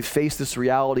 And so you face this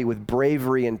reality with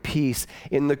bravery and peace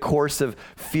in the course of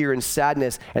fear and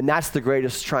sadness, and that's the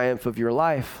greatest triumph of your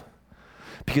life.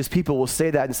 Because people will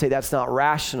say that and say, that's not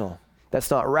rational.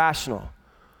 That's not rational.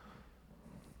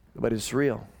 But it's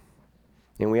real.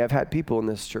 And we have had people in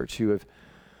this church who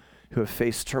have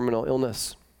faced terminal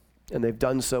illness. And they've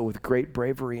done so with great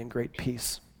bravery and great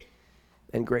peace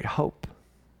and great hope.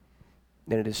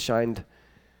 And it has shined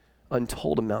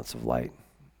untold amounts of light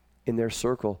in their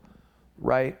circle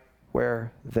right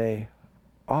where they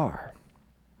are.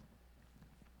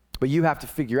 But you have to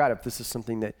figure out if this is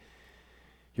something that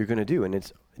you're going to do. And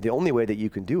it's the only way that you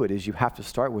can do it is you have to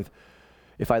start with,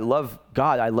 if I love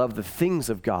God, I love the things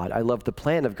of God. I love the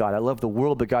plan of God. I love the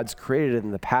world that God's created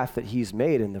and the path that he's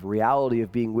made and the reality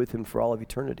of being with him for all of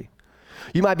eternity.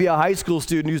 You might be a high school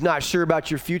student who's not sure about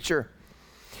your future.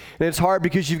 And it's hard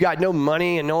because you've got no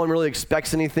money and no one really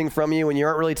expects anything from you and you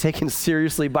aren't really taken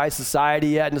seriously by society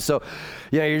yet. And so,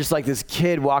 you're just like this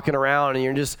kid walking around and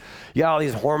you got all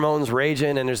these hormones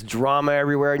raging and there's drama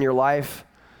everywhere in your life.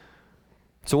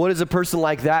 So what does a person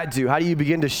like that do? How do you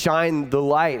begin to shine the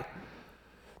light?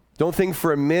 Don't think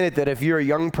for a minute that if you're a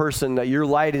young person that your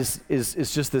light is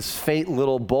just this faint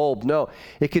little bulb. No,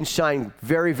 it can shine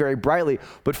very, very brightly.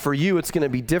 But for you, it's going to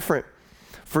be different.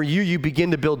 For you, you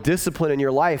begin to build discipline in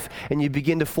your life and you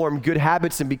begin to form good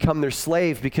habits and become their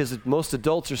slave because most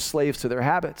adults are slaves to their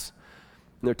habits.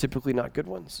 And they're typically not good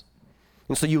ones.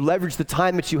 And so you leverage the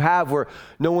time that you have where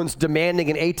no one's demanding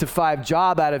an 8-to-5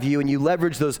 job out of you, and you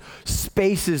leverage those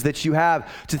spaces that you have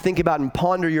to think about and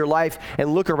ponder your life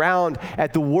and look around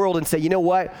at the world and say, you know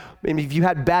what? I mean, if you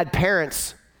had bad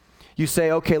parents, you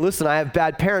say, okay, listen, I have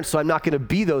bad parents, so I'm not going to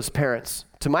be those parents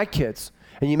to my kids.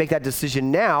 And you make that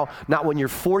decision now, not when you're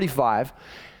 45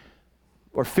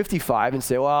 or 55 and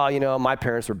say, well, my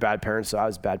parents were bad parents, so I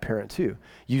was a bad parent too.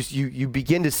 You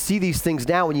begin to see these things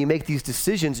now when you make these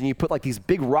decisions and you put like these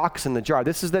big rocks in the jar.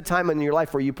 This is the time in your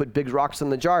life where you put big rocks in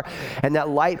the jar and that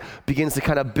light begins to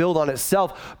kind of build on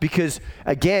itself because,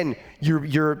 again,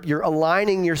 you're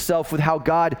aligning yourself with how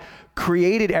God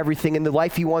created everything and the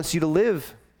life he wants you to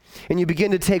live. And you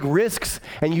begin to take risks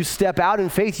and you step out in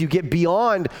faith. You get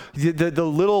beyond the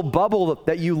little bubble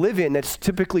that you live in that's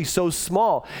typically so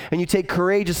small. And you take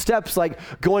courageous steps like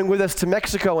going with us to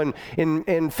Mexico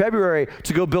in February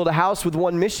to go build a house with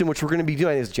one mission, which we're going to be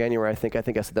doing. It's January, I think I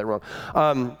said that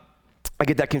wrong. I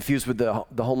get that confused with the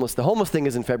homeless. The homeless thing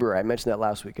is in February. I mentioned that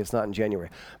last week. It's not in January.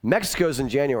 Mexico's in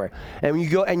January. And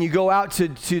you go out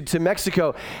to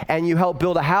Mexico and you help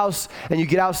build a house and you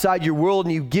get outside your world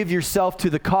and you give yourself to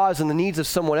the cause and the needs of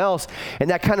someone else. And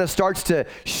that kind of starts to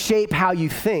shape how you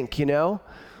think, And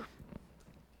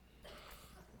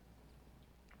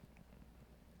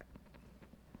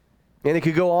it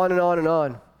could go on and on and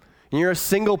on. And you're a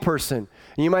single person.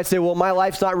 And you might say, well, my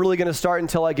life's not really going to start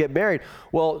until I get married.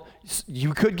 Well,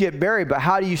 you could get married, but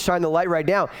how do you shine the light right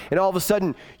now? And all of a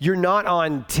sudden, you're not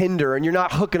on Tinder and you're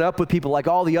not hooking up with people like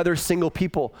all the other single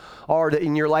people are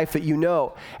in your life that you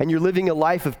know. And you're living a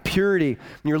life of purity.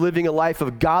 And you're living a life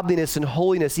of godliness and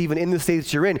holiness even in the state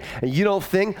that you're in. And you don't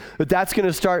think that that's going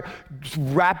to start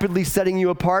rapidly setting you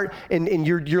apart and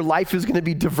your life is going to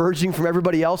be diverging from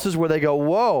everybody else's where they go,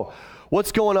 whoa,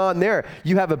 what's going on there?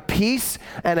 You have a peace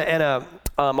and a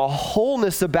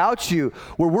wholeness about you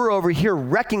where we're over here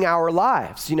wrecking our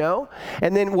lives,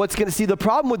 And then what's going to see the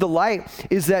problem with the light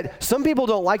is that some people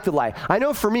don't like the light. I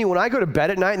know for me, when I go to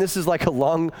bed at night, and this is like a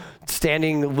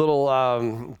long-standing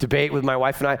little debate with my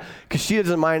wife and I, because she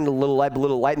doesn't mind the little light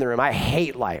in the room. I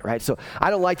hate light, right? So I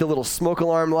don't like the little smoke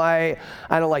alarm light.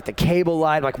 I don't like the cable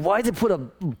light. Like, why did they put a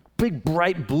big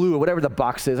bright blue or whatever the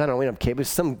box is? I don't know, we don't have cable,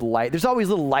 some light. There's always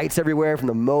little lights everywhere from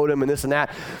the modem and this and that.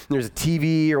 And there's a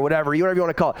TV or whatever you want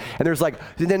to call it. And there's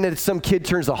then some kid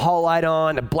turns the hall light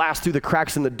on and blasts through the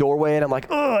cracks in the doorway and I'm like,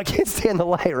 oh, I can't stand the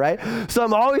light, right? So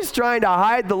I'm always trying to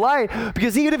hide the light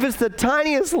because even if it's the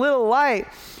tiniest little light,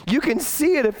 you can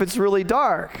see it if it's really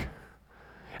dark.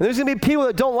 And there's going to be people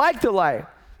that don't like the light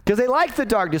because they like the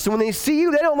darkness. And when they see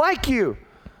you, they don't like you.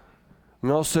 And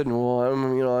all of a sudden, well,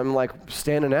 I'm like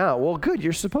standing out. Well, good,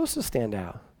 you're supposed to stand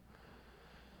out.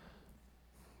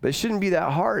 But it shouldn't be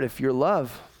that hard if your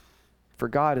love for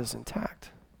God is intact.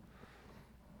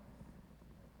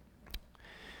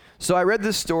 So I read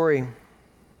this story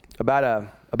about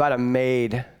a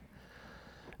maid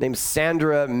named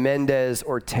Sandra Mendez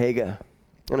Ortega. I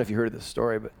don't know if you heard of this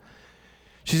story, but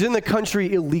she's in the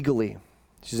country illegally.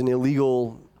 She's an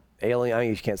illegal alien. I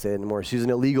mean, you can't say it anymore. She's an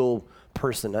illegal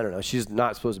person. I don't know. She's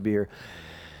not supposed to be here.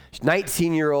 She's a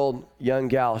 19-year-old young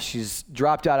gal. She's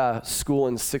dropped out of school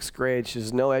in 6th grade. She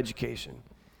has no education.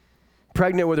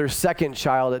 Pregnant with her second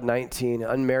child at 19,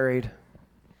 unmarried.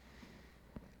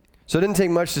 So it didn't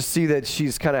take much to see that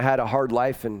she's kind of had a hard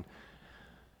life and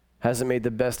hasn't made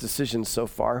the best decisions so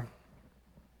far.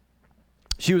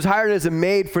 She was hired as a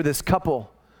maid for this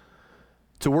couple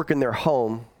to work in their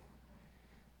home.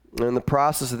 And in the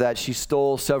process of that, she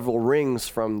stole several rings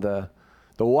from the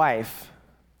wife.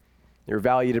 They were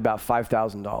valued at about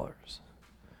 $5,000.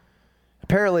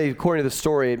 Apparently, according to the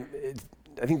story,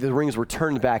 I think the rings were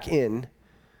turned back in,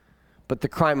 but the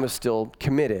crime was still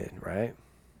committed, right?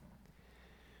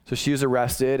 So she was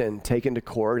arrested and taken to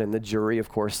court, and the jury, of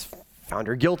course, found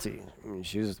her guilty. I mean,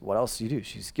 what else do you do?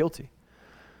 She's guilty.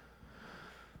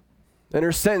 And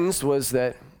her sentence was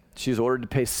that she was ordered to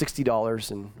pay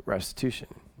 $60 in restitution.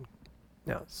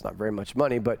 Now, it's not very much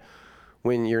money, but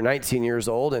when you're 19 years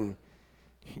old and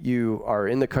you are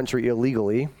in the country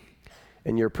illegally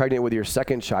and you're pregnant with your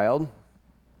second child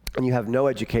and you have no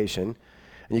education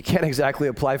and you can't exactly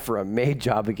apply for a maid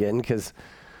job again because,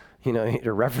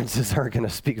 your references aren't going to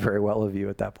speak very well of you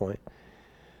at that point.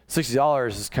 $60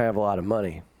 is kind of a lot of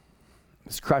money.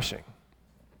 It's crushing.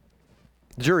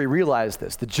 The jury realized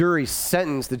this. The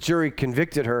jury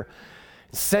convicted her,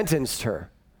 sentenced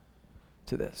her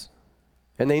to this.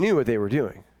 And they knew what they were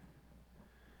doing.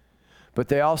 But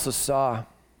they also saw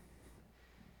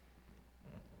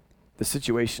the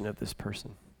situation of this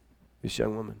person, this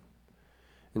young woman.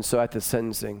 And so at the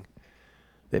sentencing,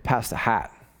 they passed a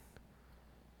hat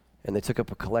and they took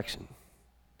up a collection.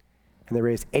 And they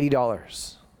raised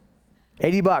 $80.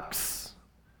 $80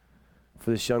 for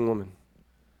this young woman.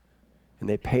 And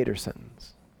they paid her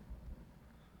sentence.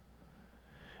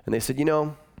 And they said,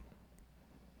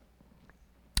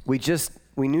 we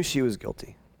knew she was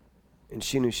guilty. And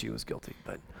she knew she was guilty,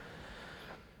 but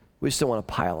we just don't want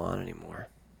to pile on anymore.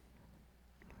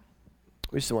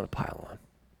 We just don't want to pile on.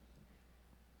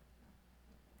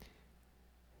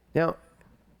 Now,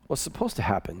 what's supposed to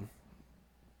happen?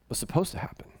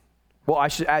 Well, I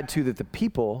should add too that the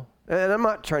people, and I'm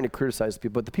not trying to criticize the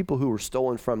people, but the people who were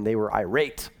stolen from, they were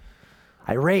irate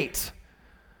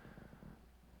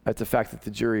at the fact that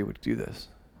the jury would do this.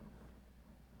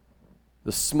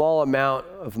 The small amount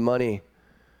of money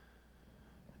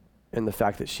and the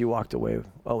fact that she walked away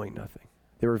owing nothing.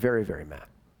 They were very, very mad.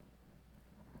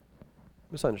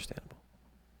 It's understandable.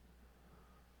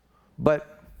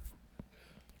 But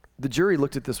the jury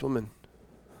looked at this woman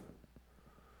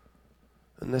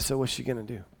and they said, what's she going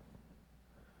to do?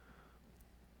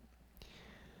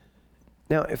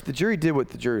 Now, if the jury did what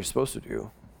the jury is supposed to do,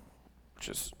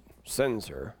 just sentence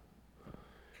her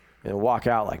and walk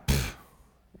out like,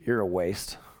 you're a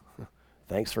waste.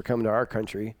 Thanks for coming to our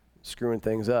country, screwing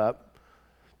things up,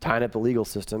 tying up the legal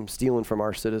system, stealing from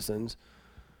our citizens.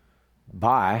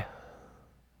 Bye.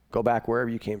 Go back wherever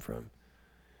you came from.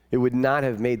 It would not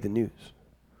have made the news.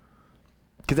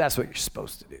 Because that's what you're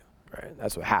supposed to do, right?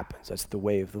 That's what happens. That's the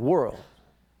way of the world.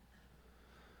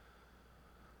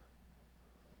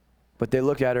 But they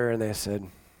looked at her and they said,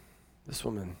 this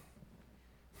woman,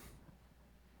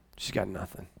 she's got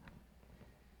nothing.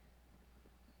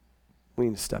 We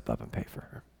need to step up and pay for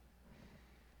her.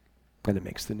 And it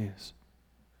makes the news.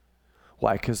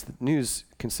 Why? Because the news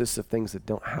consists of things that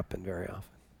don't happen very often.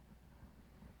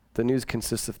 The news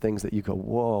consists of things that you go,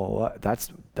 whoa,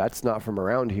 that's not from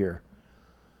around here.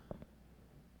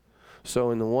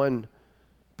 So in the one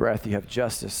breath you have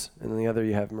justice, and in the other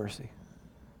you have mercy.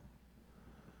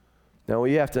 Now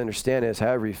what you have to understand is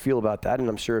however you feel about that, and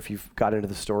I'm sure if you've got into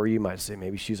the story, you might say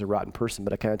maybe she's a rotten person,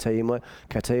 but can I tell you,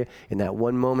 in that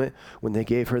one moment when they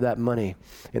gave her that money,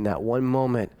 in that one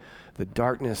moment, the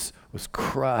darkness was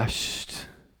crushed.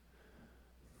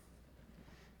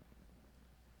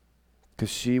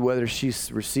 Because whether she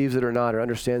receives it or not, or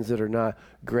understands it or not,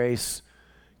 grace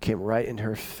came right into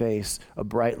her face, a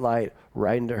bright light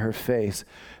right into her face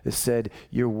that said,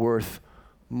 you're worth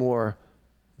more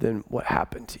than what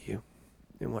happened to you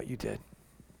and what you did.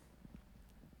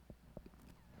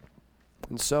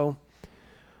 And so,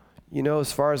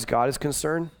 as far as God is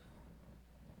concerned,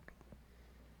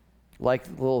 like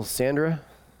little Sandra,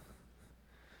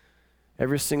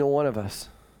 every single one of us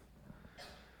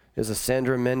is a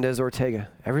Sandra Mendez Ortega.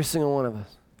 Every single one of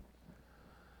us.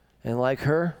 And like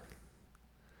her,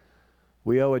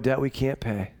 we owe a debt we can't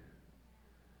pay.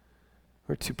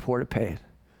 We're too poor to pay it.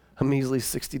 A measly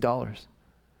 $60.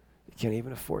 You can't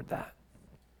even afford that.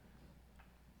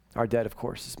 Our debt, of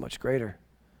course, is much greater,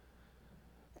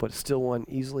 but it's still one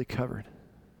easily covered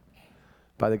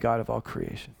by the God of all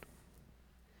creation.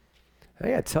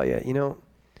 I gotta tell you,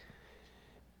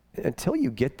 until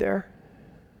you get there,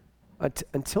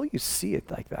 until you see it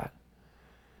like that,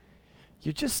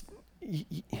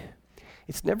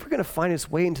 it's never going to find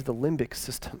its way into the limbic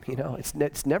system.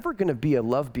 It's never going to be a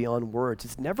love beyond words.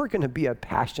 It's never going to be a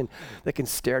passion that can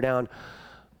stare down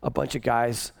a bunch of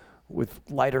guys with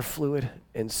lighter fluid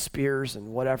and spears and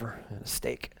whatever, and a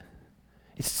stake.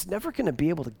 It's never going to be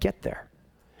able to get there.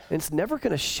 And it's never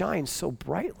going to shine so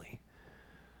brightly.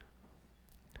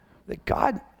 That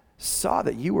God saw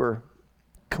that you were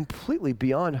completely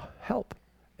beyond help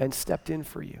and stepped in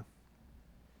for you.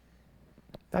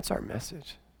 That's our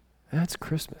message. That's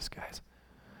Christmas, guys.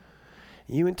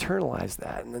 You internalize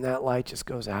that, and then that light just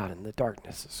goes out and the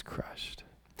darkness is crushed.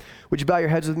 Would you bow your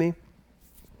heads with me?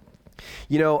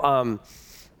 You know,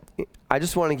 I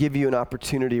just want to give you an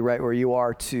opportunity right where you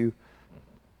are to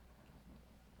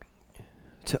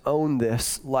own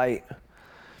this light.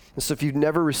 And so if you've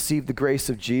never received the grace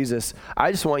of Jesus,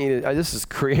 I just want you to, this is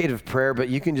creative prayer, but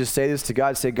you can just say this to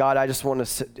God. Say, God, I just want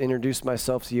to introduce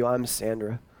myself to you. I'm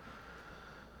Sandra.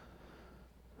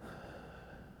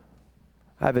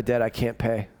 I have a debt I can't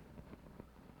pay.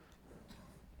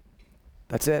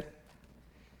 That's it.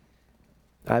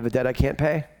 I have a debt I can't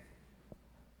pay.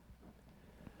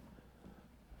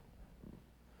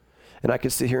 And I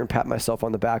could sit here and pat myself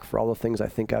on the back for all the things I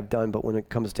think I've done, but when it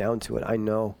comes down to it, I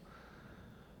know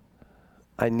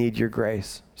I need your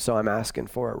grace, so I'm asking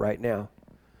for it right now.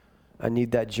 I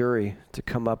need that jury to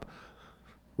come up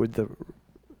with the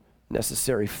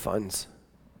necessary funds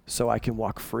so I can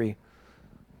walk free.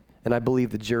 And I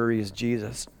believe the jury is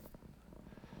Jesus.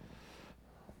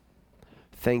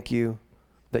 Thank you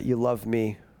that you love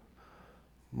me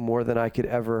more than I could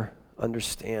ever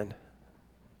understand.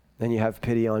 And you have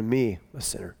pity on me, a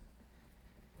sinner,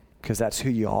 because that's who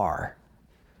you are.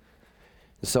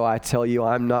 So I tell you,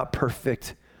 I'm not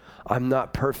perfect. I'm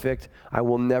not perfect. I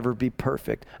will never be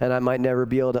perfect. And I might never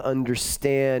be able to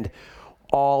understand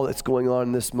all that's going on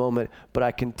in this moment, but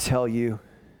I can tell you,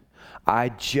 I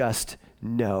just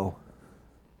know.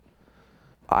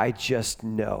 I just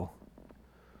know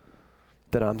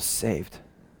that I'm saved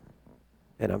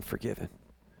and I'm forgiven.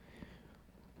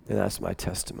 And that's my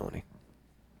testimony.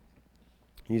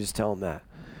 You just tell them that.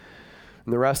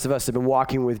 And the rest of us have been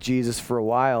walking with Jesus for a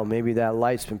while. Maybe that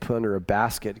light's been put under a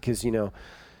basket because, you know,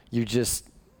 you just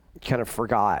kind of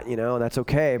forgot, you know, and that's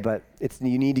okay. But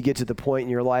you need to get to the point in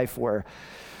your life where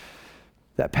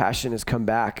that passion has come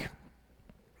back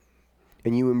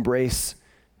and you embrace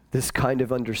this kind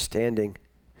of understanding.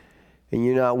 And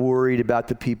you're not worried about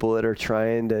the people that are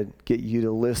trying to get you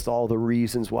to list all the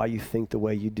reasons why you think the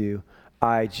way you do.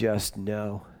 I just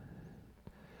know.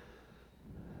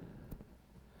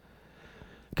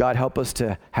 God, help us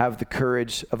to have the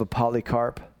courage of a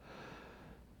Polycarp.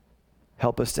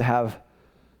 Help us to have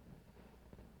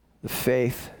the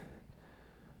faith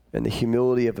and the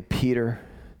humility of a Peter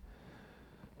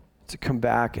to come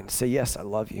back and say, yes, I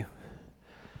love you.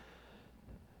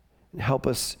 And help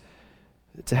us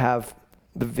to have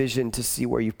the vision to see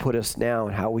where you put us now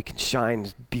and how we can shine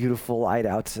beautiful light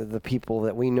out to the people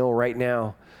that we know right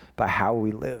now by how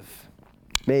we live.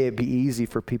 May it be easy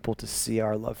for people to see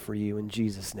our love for you in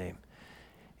Jesus' name.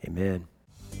 Amen.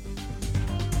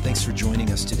 Thanks for joining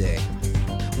us today.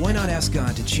 Why not ask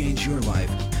God to change your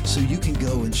life so you can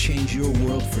go and change your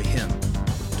world for Him?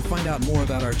 To find out more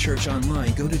about our church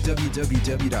online, go to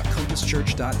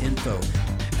www.compasschurch.info,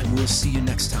 and we'll see you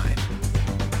next time.